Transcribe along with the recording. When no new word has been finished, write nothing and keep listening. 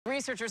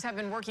Researchers have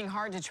been working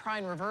hard to try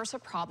and reverse a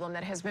problem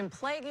that has been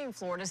plaguing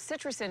Florida's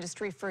citrus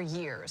industry for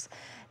years.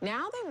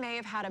 Now they may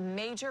have had a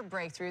major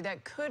breakthrough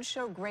that could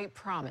show great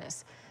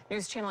promise.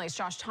 News Channel 8's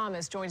Josh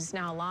Thomas joins us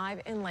now live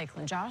in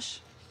Lakeland.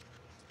 Josh?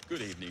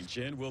 Good evening,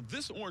 Jen. Well,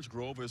 this orange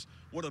grove is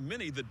one of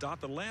many that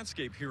dot the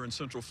landscape here in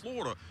Central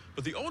Florida.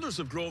 But the owners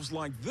of groves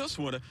like this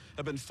one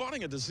have been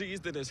fighting a disease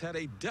that has had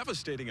a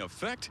devastating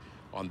effect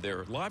on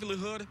their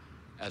livelihood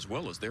as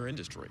well as their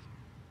industry.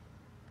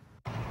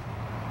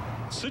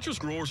 Citrus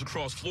growers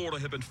across Florida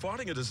have been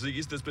fighting a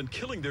disease that's been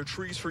killing their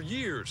trees for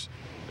years.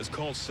 It's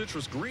called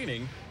citrus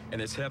greening,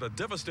 and it's had a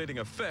devastating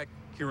effect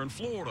here in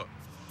Florida.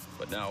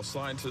 But now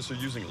scientists are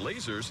using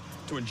lasers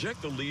to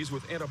inject the leaves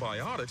with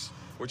antibiotics,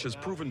 which has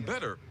proven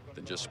better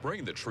than just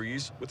spraying the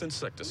trees with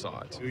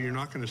insecticides. You're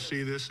not going to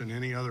see this in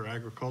any other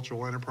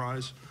agricultural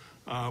enterprise.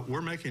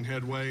 We're making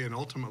headway, and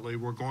ultimately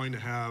we're going to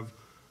have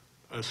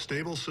a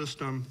stable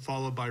system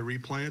followed by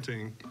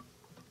replanting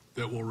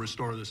that will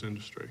restore this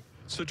industry.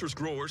 Citrus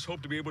growers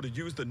hope to be able to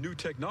use the new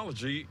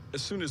technology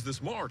as soon as this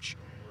March.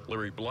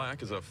 Larry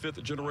Black is a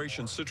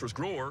fifth-generation citrus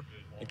grower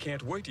and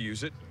can't wait to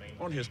use it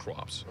on his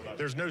crops.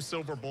 There's no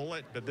silver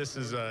bullet, but this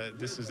is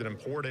an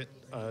important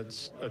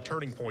a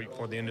turning point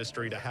for the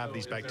industry to have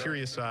these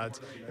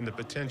bactericides and the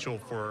potential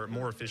for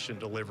more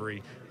efficient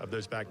delivery of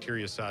those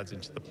bactericides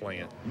into the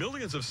plant.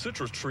 Millions of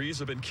citrus trees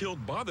have been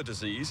killed by the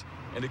disease,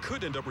 and it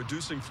could end up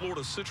reducing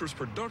Florida's citrus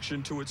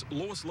production to its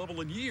lowest level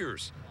in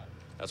years.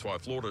 That's why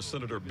Florida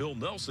Senator Bill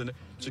Nelson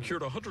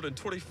secured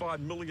 $125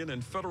 million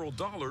in federal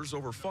dollars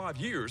over 5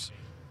 years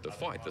to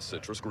fight the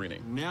citrus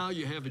greening. Now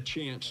you have a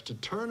chance to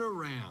turn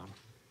around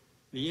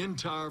the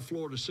entire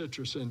Florida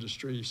citrus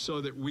industry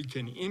so that we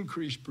can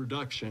increase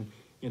production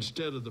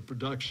instead of the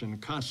production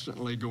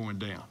constantly going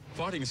down.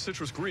 Fighting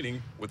citrus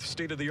greening with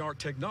state-of-the-art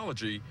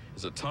technology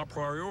is a top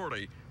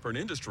priority for an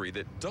industry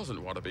that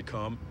doesn't want to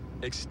become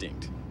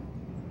extinct.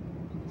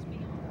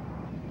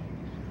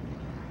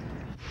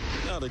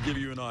 Now, to give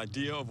you an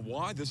idea of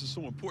why this is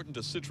so important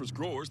to citrus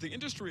growers, the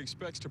industry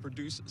expects to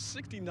produce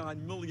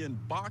 69 million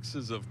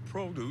boxes of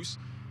produce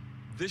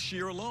this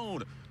year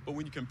alone. But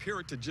when you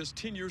compare it to just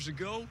 10 years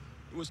ago,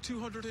 it was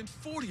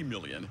 240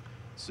 million.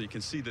 So you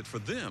can see that for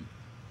them,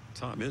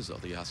 time is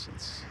of the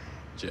essence.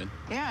 Jen?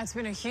 Yeah, it's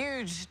been a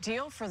huge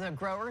deal for the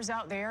growers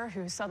out there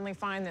who suddenly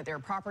find that their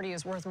property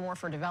is worth more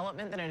for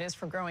development than it is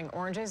for growing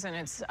oranges, and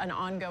it's an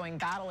ongoing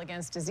battle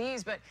against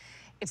disease. But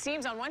it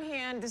seems on one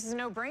hand, this is a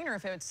no-brainer.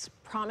 If it's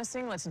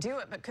promising, let's do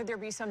it. But could there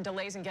be some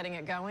delays in getting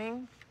it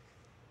going?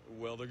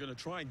 Well, they're going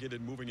to try and get it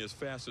moving as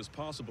fast as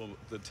possible.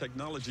 The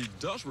technology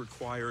does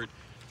require it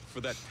for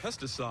that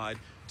pesticide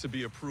to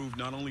be approved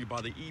not only by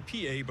the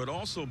EPA, but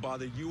also by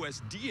the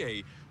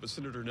USDA. But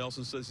Senator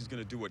Nelson says he's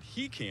going to do what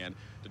he can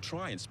to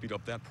try and speed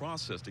up that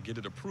process to get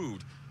it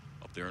approved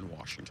up there in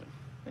Washington.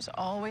 There's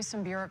always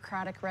some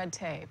bureaucratic red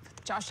tape.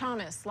 Josh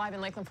Thomas, live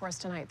in Lakeland for us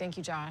tonight. Thank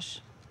you,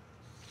 Josh.